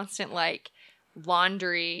in a constant, like,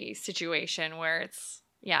 laundry situation where it's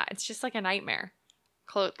just like a nightmare.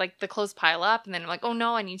 Like, the clothes pile up, and then I'm like, oh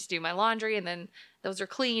no, I need to do my laundry, and then those are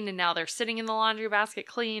clean, and now they're sitting in the laundry basket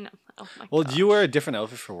clean. Oh my god. Well, do you wear a different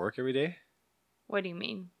outfit for work every day? What do you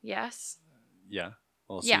mean? Yes? Yeah.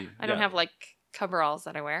 Well, Yeah, see, I don't have, like, coveralls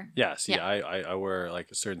that I wear. Yeah, see, Yeah. I wear like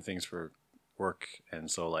certain things for work, and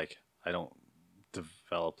so like I don't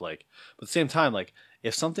develop like. But at the same time, like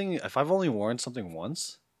if I've only worn something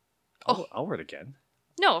once, I'll wear it again.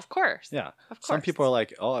 No, of course. Yeah. Of course. Some people are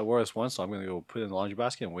like, oh, I wore this once, so I'm gonna go put it in the laundry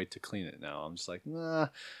basket and wait to clean it. Now I'm just like, nah.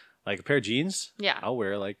 Like a pair of jeans, Yeah. I'll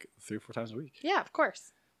wear like 3 or 4 times a week Yeah, of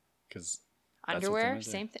course. because Underwear, That's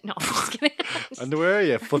what same thing. No, I'm just kidding. underwear,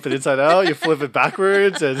 you flip it inside out, you flip it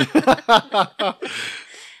backwards, and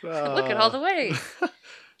Look at all the ways.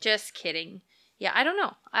 Just kidding. Yeah, I don't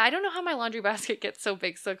know. I don't know how my laundry basket gets so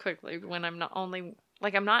big so quickly when I'm not only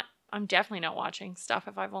like I'm definitely not watching stuff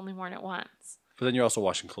if I've only worn it once. But then you're also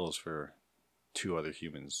washing clothes for 2 other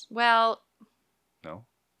humans. Well, No?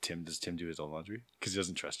 Does Tim do his own laundry? Because he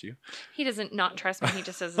doesn't trust you. he doesn't not trust me. He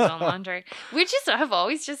just does his own laundry. We just have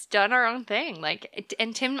always just done our own thing. Like,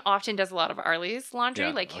 and Tim often does a lot of Arlie's laundry.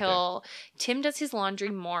 Yeah, Like okay. Tim does his laundry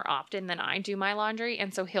more often than I do my laundry,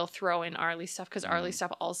 and so he'll throw in Arlie's stuff because Arlie's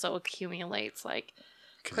stuff also accumulates like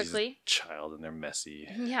 'Cause he's a quickly. child and they're messy.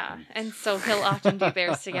 Yeah, and so he'll often do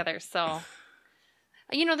theirs together. So,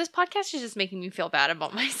 this podcast is just making me feel bad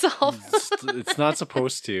about myself. It's not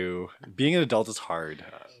supposed to. Being an adult is hard.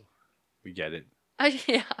 We get it.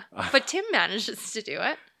 Yeah, but Tim manages to do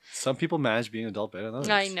it. Some people manage being an adult better than others.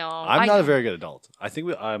 I know. I'm I not know. a very good adult. I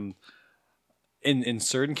think I'm in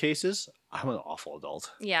certain cases I'm an awful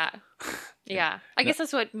adult. Yeah. Yeah. I guess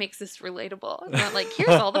that's what makes this relatable. It's not like, here's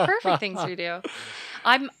all the perfect things we do.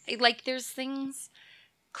 I'm like, there's things,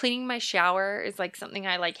 cleaning my shower is like something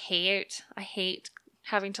I like hate. I hate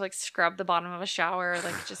having to like scrub the bottom of a shower.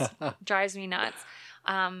 Like, it just drives me nuts.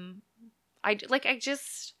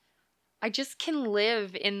 I just can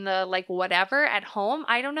live in the like whatever at home.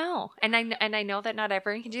 I don't know. And I know that not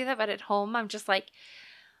everyone can do that, but at home I'm just like,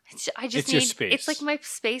 I just It's need your space. it's like my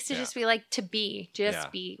space to Yeah. just be like Yeah.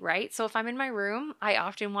 be, right? So if I'm in my room, I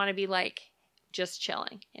often want to be like just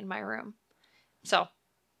chilling in my room. So,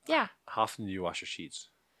 yeah. How often do you wash your sheets?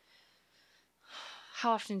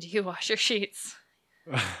 How often do you wash your sheets?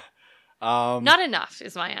 Um, Not enough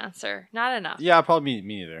is my answer. Not enough. Yeah, probably me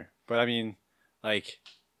neither. But I mean, like,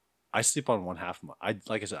 I sleep on one half.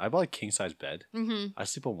 Like I said, I bought a king size bed. Mhm. I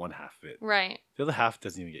sleep on one half of it. Right. The other half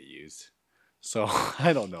doesn't even get used. So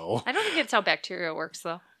I don't know. I don't think it's how bacteria works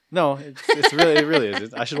though. No, it really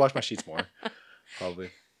isn't. I should wash my sheets more.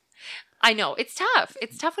 Probably. I know it's tough.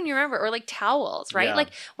 It's tough when you remember, or like towels, right? Yeah. Like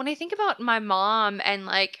when I think about my mom and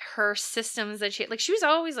like her systems that she was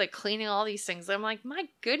always like cleaning all these things. I'm like, my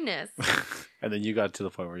goodness. And then you got to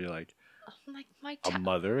the point where you're like I'm like my a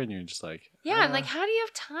mother, and you're just like, yeah. I'm like, how do you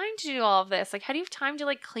have time to do all of this? Like, how do you have time to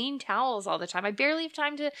like clean towels all the time? I barely have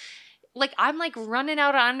time to. Like, I'm like running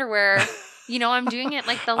out of underwear. You know, I'm doing it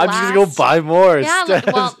like the I'm last. just gonna go buy more. Yeah,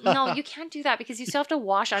 instead. well, no, you can't do that because you still have to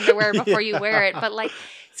wash underwear before you wear it. But like,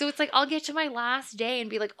 so it's like I'll get to my last day and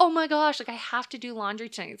be like, oh my gosh, like I have to do laundry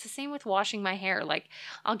tonight. It's the same with washing my hair. Like,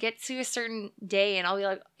 I'll get to a certain day and I'll be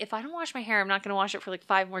like, if I don't wash my hair, I'm not gonna wash it for like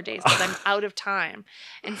 5 more days because I'm out of time.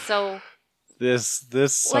 And so this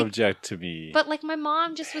subject to me. But like my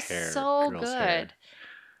mom just was so girls' good. hair.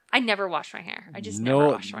 I never wash my hair. I just never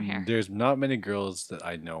wash my hair. There's not many girls that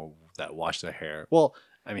I know that wash their hair. Well,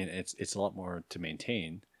 I mean, it's a lot more to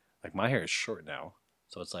maintain. Like my hair is short now,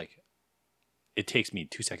 so it's like it takes me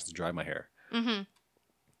 2 seconds to dry my hair. Mm-hmm.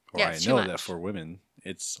 Or Yeah, I it's too know much. that for women,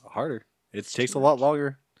 it's harder. It It's takes too a lot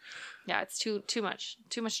longer. Yeah, it's too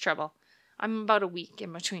much trouble. I'm about a week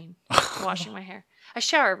in between washing my hair. I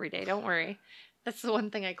shower every day. Don't worry. That's the one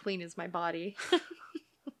thing I clean is my body,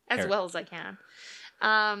 as Hair. well as I can.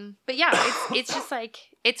 But yeah, it's just like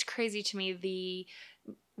it's crazy to me the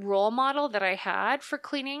role model that I had for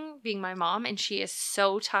cleaning being my mom, and she is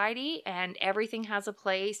so tidy and everything has a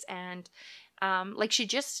place, and like she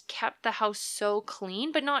just kept the house so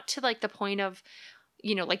clean, but not to like the point of,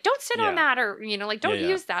 you know, like don't sit on Yeah. that, or you know, like don't Yeah.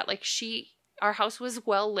 use that. Like our house was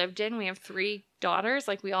well lived in. We have 3 daughters.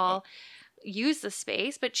 Like we all use the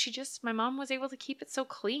space, but my mom was able to keep it so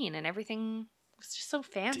clean and everything was just so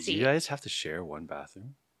Did fancy. you guys have to share one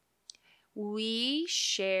bathroom? We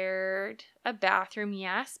shared a bathroom,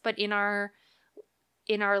 yes, but in our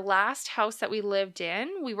last house that we lived in,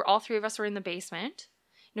 all 3 of us were in the basement.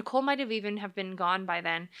 Nicole might have even have been gone by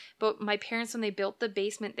then, but my parents, when they built the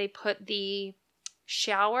basement, they put the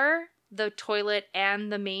shower, the toilet,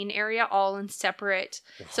 and the main area all in separate,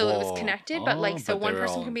 so it was Whoa. connected. But like, so but they one were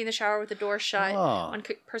person all- can be in the shower with the door shut. Oh, One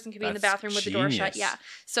person could be in the that's bathroom with the door shut. genius.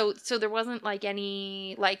 Yeah. So there wasn't like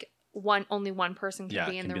any like only one person could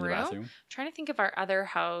be in the room. bathroom. Trying to think of our other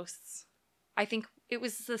house. I think it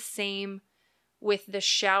was the same with the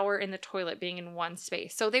shower and the toilet being in one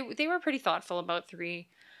space. So they were pretty thoughtful about 3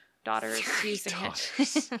 daughters 3 using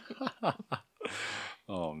daughters. it.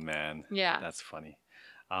 Oh man, Yeah. that's funny.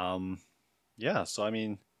 Yeah. So I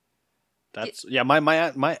mean, that's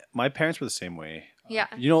my parents were the same way. Yeah.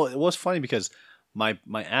 You know, it was funny because my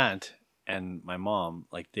aunt and my mom,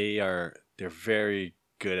 like they're very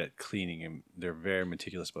good at cleaning and they're very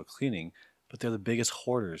meticulous about cleaning, but they're the biggest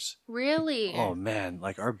hoarders. Really? Oh man,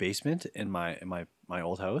 like our basement in my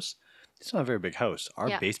old house, it's not a very big house. Our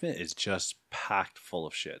Yeah. basement is just packed full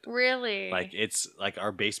of shit. Really? Like it's like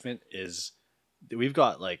our basement is, we've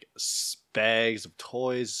got like bags of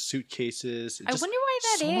toys, suitcases. I wonder why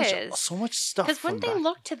that is. So much stuff. Because wouldn't from they back-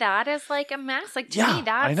 look to that as like a mess? Like to Yeah, me,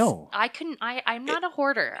 that's I know. I'm not a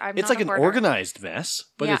hoarder. It's like an hoarder. organized mess,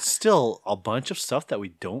 but Yeah. it's still a bunch of stuff that we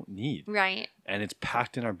don't need, Right. and it's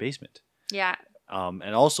packed in our basement. Yeah.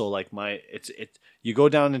 And also like you go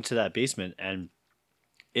down into that basement and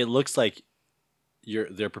it looks like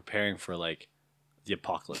they're preparing for like the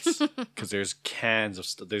apocalypse because there's cans of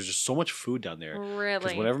stuff. There's just so much food down there. Because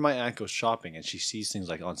Really. whenever my aunt goes shopping and she sees things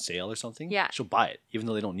like on sale or something, Yeah. she'll buy it even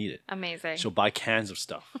though they don't need it. Amazing. She'll buy cans of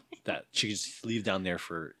stuff that she can just leave down there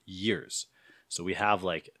for years. So we have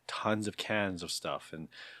like tons of cans of stuff and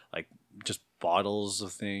like just bottles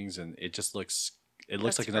of things, and it just looks It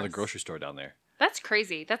looks That's like another gross. grocery store down there. That's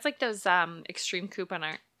crazy. That's like those extreme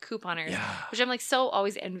couponers, Yeah. which I'm like so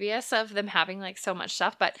always envious of them having like so much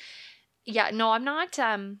stuff. But yeah, no, I'm not.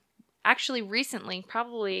 Actually, recently,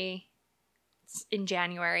 probably in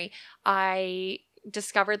January, I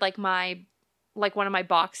discovered like one of my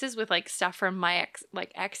boxes with like stuff from my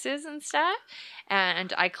exes and stuff,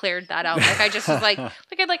 and I cleared that out. Like I just was like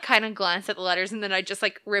I'd like kind of glance at the letters and then I just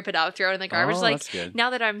like rip it out, throw it in the garbage. Oh, like that's good. now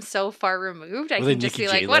that I'm so far removed, I Were they can just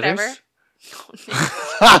Nikki be J like whatever. letters?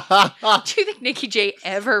 Do you think Nikki J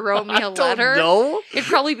ever wrote me a letter? No. It'd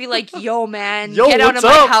probably be like, "Yo, man, Yo, get out of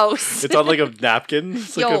what's my up?" house." It's on like a napkin.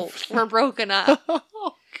 It's Yo, like we're broken up.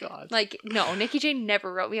 oh God. Like, no, Nikki J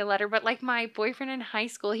never wrote me a letter, but like my boyfriend in high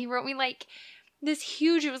school, he wrote me like this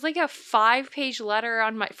huge, it was like a 5-page letter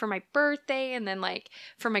for my birthday and then like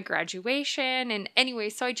for my graduation. And anyway,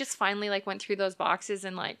 so I just finally like went through those boxes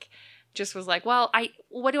and like just was like, well,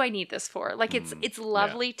 what do I need this for? Like it's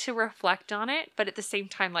lovely to reflect on it, but at the same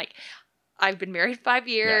time, like I've been married 5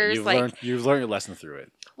 years. Yeah, you've learned your lesson through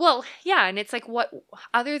it. Well, yeah, and it's like what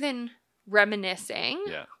other than reminiscing,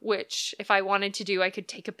 Yeah. which if I wanted to do, I could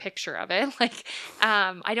take a picture of it. Like,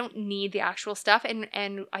 I don't need the actual stuff, and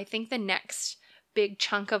I think the next big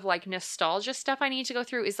chunk of like nostalgia stuff I need to go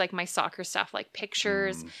through is like my soccer stuff, like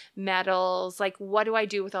pictures, medals. Like, what do I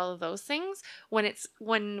do with all of those things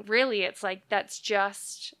when really it's like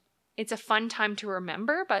it's a fun time to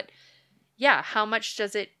remember, but. Yeah, how much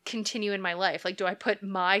does it continue in my life? Like, do I put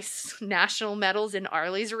my national medals in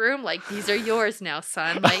Arlie's room? Like, these are yours now,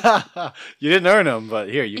 son. Like, you didn't earn them, but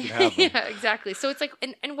here you can have them. yeah, exactly. So it's like,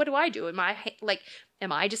 and what do I do? Am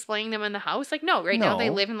I displaying them in the house? Like, no, now they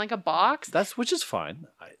No. live in like a box. Which is fine.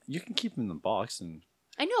 You can keep them in the box and.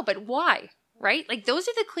 I know, but why? Right? Like, those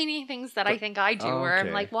are the cleaning things that I think I do. Where I'm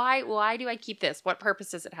okay. like, why do I keep this? What purpose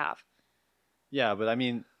does it have? Yeah, but I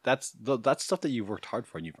mean that's stuff that you've worked hard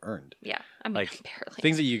for and you've earned. Yeah, I mean, Like, barely.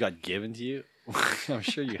 Things that you got given to you. I'm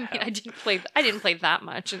sure you I have. mean, I didn't play that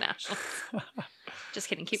much in nationals. Just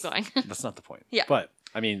kidding. Keep going. That's not the point. Yeah. But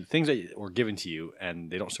I mean, things that were given to you and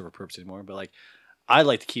they don't serve a purpose anymore. But like, I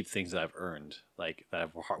like to keep things that I've earned, like that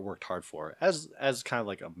I've worked hard for, as kind of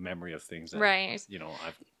like a memory of things that Right.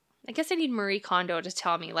 I guess I need Marie Kondo to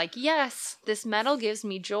tell me, like, yes, this medal gives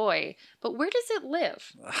me joy, but where does it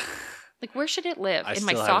live? Like, where should it live? I in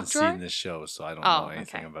still my haven't sock drawer? seen this show, so I don't Oh, know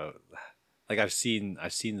anything okay. about. Like I've seen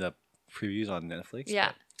the previews on Netflix.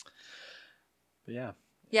 Yeah. But yeah.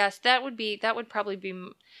 Yes, that would probably be.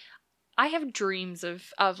 I have dreams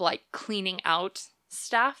of like cleaning out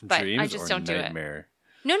stuff, but Dreams I just or don't do it. nightmare?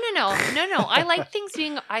 No. I like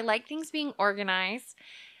things being organized.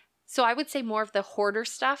 So I would say more of the hoarder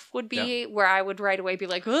stuff would be where I would right away be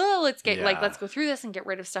like, oh, let's go through this and get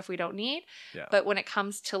rid of stuff we don't need. Yeah. But when it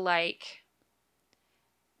comes to like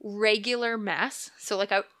regular mess, so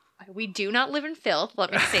like we do not live in filth.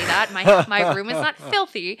 Let me say that my room is not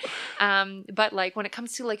filthy. But like when it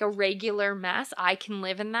comes to like a regular mess, I can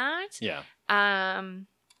live in that. Yeah.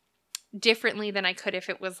 Differently than I could if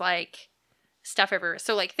it was like stuff everywhere.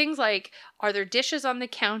 So like things like, are there dishes on the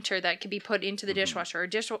counter that could be put into the dishwasher,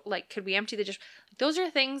 or like could we empty the dish? Those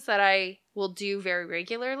are things that I will do very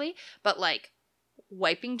regularly. But like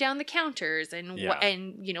wiping down the counters and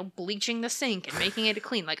bleaching the sink and making it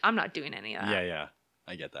clean, like I'm not doing any of that. Yeah.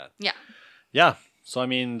 I get that. Yeah. Yeah. So I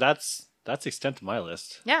mean, that's the extent of my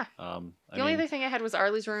list. Yeah. The only other thing I had was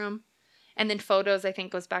Arlie's room. And then photos, I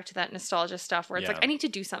think, goes back to that nostalgia stuff where it's like, I need to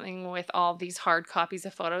do something with all these hard copies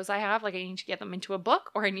of photos I have. Like, I need to get them into a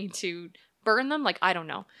book, or I need to burn them. Like, I don't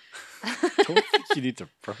know. I don't think you need to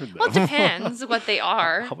burn them. Well, it depends what they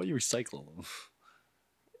are. How about you recycle them?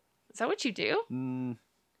 Is that what you do?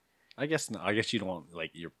 I guess not. I guess you don't want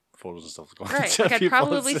like your photos and stuff going Right. to Like, I'd people's-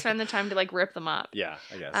 probably spend the time to like rip them up. Yeah,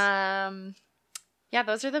 I guess. Yeah,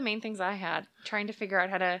 those are the main things I had. Trying to figure out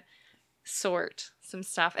how to sort some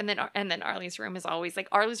stuff, and then Arlie's room is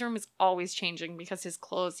always changing because his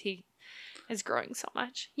clothes, he is growing so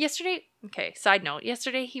much. Side note,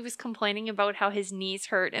 yesterday he was complaining about how his knees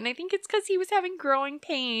hurt, and I think it's because he was having growing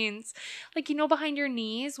pains, like behind your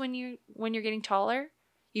knees when you're getting taller.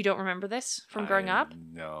 You don't remember this from growing up?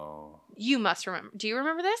 No. You must remember. Do you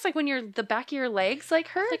remember this? Like when the back of your legs like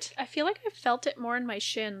hurt? Like, I feel like I felt it more in my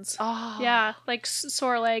shins. Oh. Yeah, like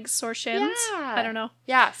sore legs, sore shins. Yeah. I don't know.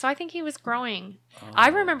 Yeah, so I think he was growing. Oh. I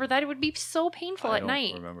remember that it would be so painful I at don't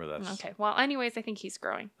night. remember that. Okay, well, anyways, I think he's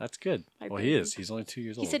growing. That's good. I Well, think he is. He's only 2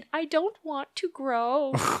 years He old. said, I don't want to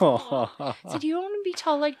grow. I said, do you want to be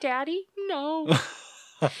tall like daddy? No.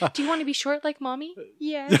 Do you want to be short like mommy?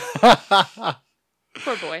 Yes.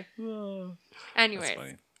 Poor boy. That's Anyways.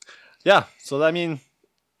 funny. Yeah, so I mean,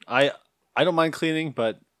 I don't mind cleaning,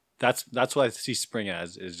 but that's what I see spring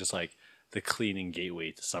as, is just like the cleaning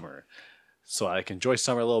gateway to summer. So I can enjoy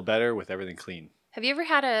summer a little better with everything clean. Have you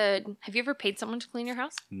ever paid someone to clean your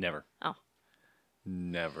house? Never. Oh.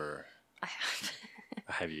 Never. I have.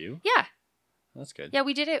 Have you? Yeah. That's good. Yeah,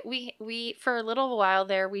 we did it. We for a little while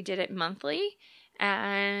there, we did it monthly.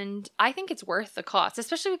 And I think it's worth the cost,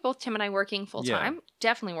 especially with both Tim and I working full time. Yeah.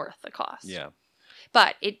 Definitely worth the cost. Yeah.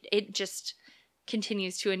 But it just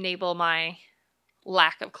continues to enable my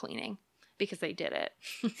lack of cleaning because they did it.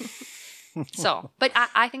 So, but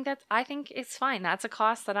I think it's fine. That's a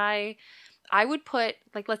cost that I would put,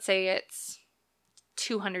 like, let's say it's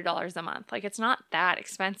 $200 a month. Like, it's not that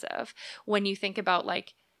expensive when you think about,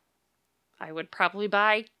 like, I would probably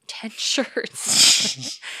buy 10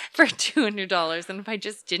 shirts for $200. And if I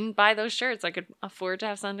just didn't buy those shirts, I could afford to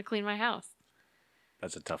have someone to clean my house.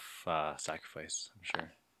 That's a tough sacrifice, I'm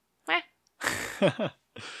Eh. sure.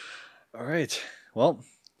 All right. Well,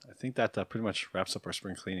 I think that pretty much wraps up our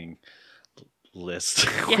spring cleaning list,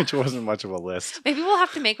 Yeah. which wasn't much of a list. Maybe we'll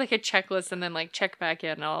have to make like a checklist and then like check back in.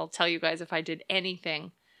 And I'll tell you guys if I did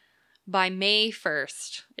anything by May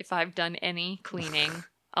 1st. If I've done any cleaning,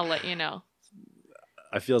 I'll let you know.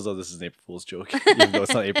 I feel as though this is an April Fool's joke, even though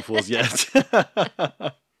it's not April Fool's yet.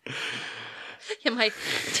 Yeah,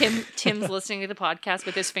 Tim's listening to the podcast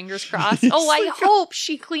with his fingers crossed. He's Oh, I like- hope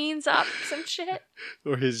she cleans up some shit.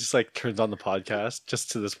 Or he just like turns on the podcast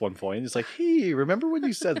just to this one point. He's like, hey, remember when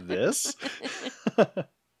you said this?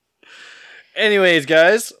 Anyways,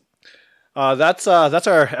 guys, that's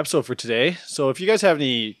our episode for today. So if you guys have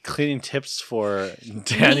any cleaning tips for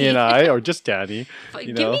Danny and I, or just Danny,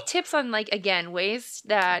 Give know. me tips on, like, again, ways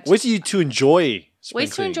to enjoy spring ways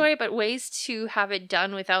to cleaning. enjoy it, but ways to have it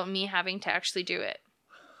done without me having to actually do it.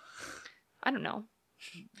 I don't know.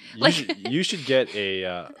 You should get a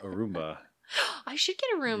Roomba. I should get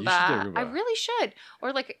a You should Roomba. get a Roomba. I really should.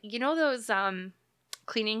 Or, like, you know those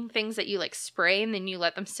cleaning things that you like spray and then you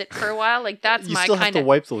let them sit for a while? Like, that's You my still have kind to of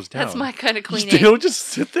wipe those down. that's my kind of You cleaning. don't just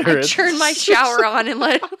sit there. I turn my shower on and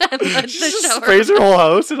let the She just shower. sprays her whole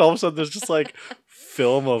house, and all of a sudden there's just like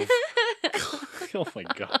film of. Oh my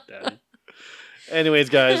god, Daddy. Anyways,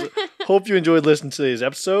 guys, hope you enjoyed listening to today's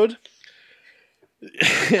episode.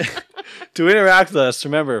 To interact with us,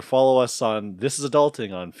 remember, follow us on This Is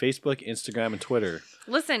Adulting on Facebook, Instagram, and Twitter.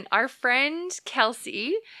 Listen, our friend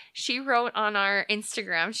Kelsey, she wrote on our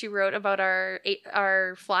Instagram. She wrote about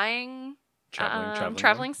our flying.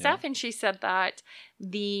 Traveling yeah. stuff, and she said that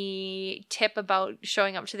the tip about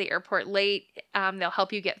showing up to the airport late, they'll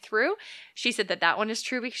help you get through. She said that one is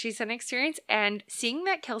true because she's an experience, and seeing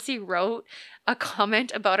that Kelsey wrote a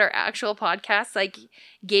comment about our actual podcast like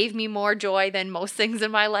gave me more joy than most things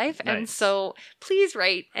in my life. And Nice. so please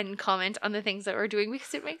write and comment on the things that we're doing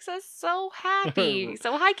because it makes us so happy.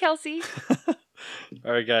 So hi, Kelsey.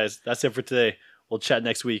 All right, guys, that's it for today. We'll chat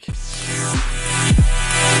next week.